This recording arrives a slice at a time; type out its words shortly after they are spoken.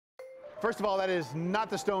First of all, that is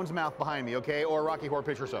not the Stone's mouth behind me, okay, or Rocky Horror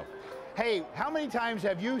Picture Show. Hey, how many times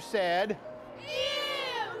have you said, ew,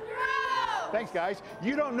 gross? Thanks, guys.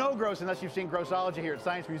 You don't know gross unless you've seen Grossology here at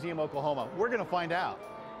Science Museum, Oklahoma. We're gonna find out.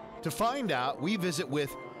 To find out, we visit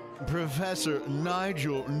with Professor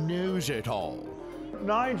Nigel Knows-It-All.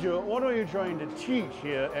 Nigel, what are you trying to teach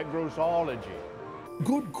here at Grossology?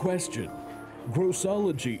 Good question.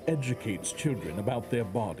 Grossology educates children about their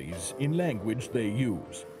bodies in language they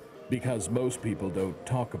use, because most people don't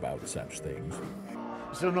talk about such things.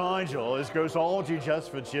 So Nigel, is Grossology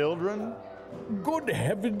just for children? Good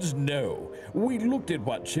heavens, no. We looked at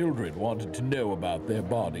what children wanted to know about their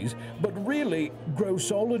bodies, but really,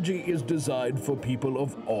 Grossology is designed for people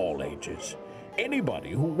of all ages.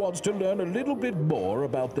 Anybody who wants to learn a little bit more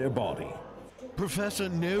about their body. Professor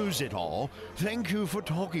Knows-It-All, thank you for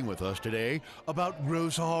talking with us today about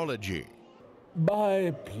Grossology.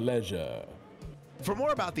 My pleasure. For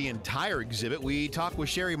more about the entire exhibit, we talk with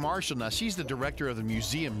Sherry Marshall. Now, she's the director of the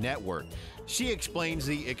Museum Network. She explains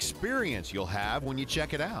the experience you'll have when you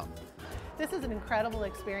check it out. This is an incredible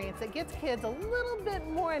experience that gets kids a little bit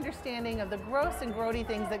more understanding of the gross and grody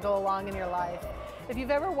things that go along in your life. If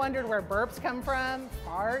you've ever wondered where burps come from,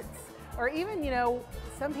 farts, or even,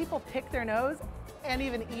 some people pick their nose and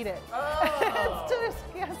even eat it. Oh. It's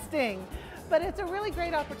disgusting. But it's a really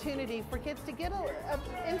great opportunity for kids to get an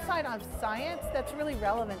insight on science that's really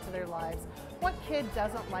relevant to their lives. What kid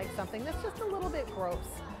doesn't like something that's just a little bit gross?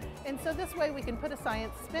 And so this way we can put a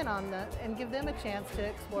science spin on that and give them a chance to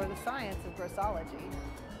explore the science of Grossology.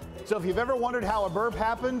 So if you've ever wondered how a burp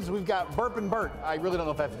happens, we've got Burp and Bert. I really don't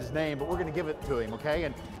know if that's his name, but we're gonna give it to him, okay?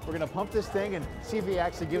 And we're gonna pump this thing and see if he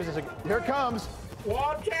actually gives us a, here it comes.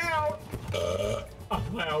 Watch out!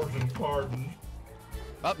 1,000 pardons.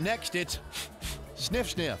 Up next, it's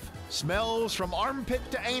Sniff Sniff. Smells from armpit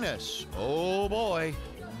to anus. Oh boy.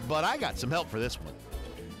 But I got some help for this one.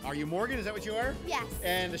 Are you Morgan? Is that what you are? Yes.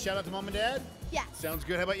 And a shout out to Mom and Dad? Yes. Sounds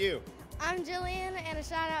good. How about you? I'm Jillian, and a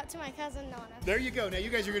shout out to my cousin Nona. There you go. Now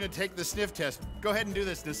you guys are going to take the sniff test. Go ahead and do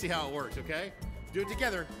this and see how it works, okay? Do it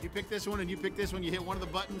together. You pick this one and you pick this one. You hit one of the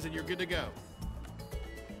buttons and you're good to go.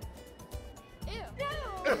 Ew.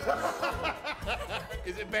 No.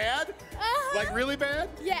 Is it bad? Like really bad?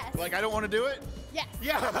 Yes. Like I don't want to do it? Yes.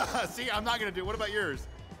 Yeah. See, I'm not going to do it. What about yours?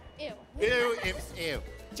 Ew. Ew, ew, ew.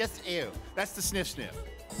 Just ew. That's the Sniff Sniff.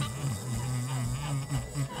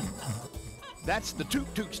 That's the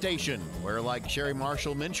Toot Toot Station, where, like Sherry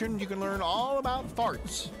Marshall mentioned, you can learn all about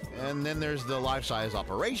farts. And then there's the life-size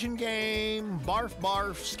operation game, barf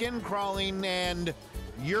barf, skin crawling, and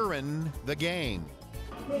urine the game.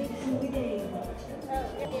 Yes.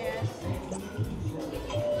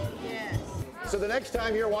 Yes. So the next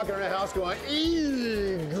time you're walking around a house going,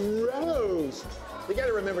 ew, gross, you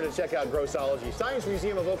gotta remember to check out Grossology, Science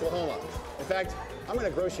Museum of Oklahoma. In fact, I'm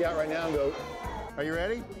gonna gross you out right now and go, are you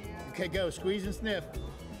ready? Okay, go, squeeze and sniff.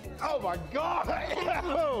 Oh my God,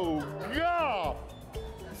 oh God.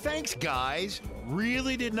 Thanks, guys.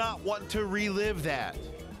 Really did not want to relive that.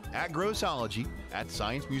 At Grossology, at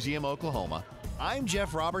Science Museum, Oklahoma, I'm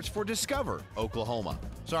Jeff Roberts for Discover, Oklahoma.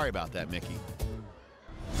 Sorry about that, Mickey.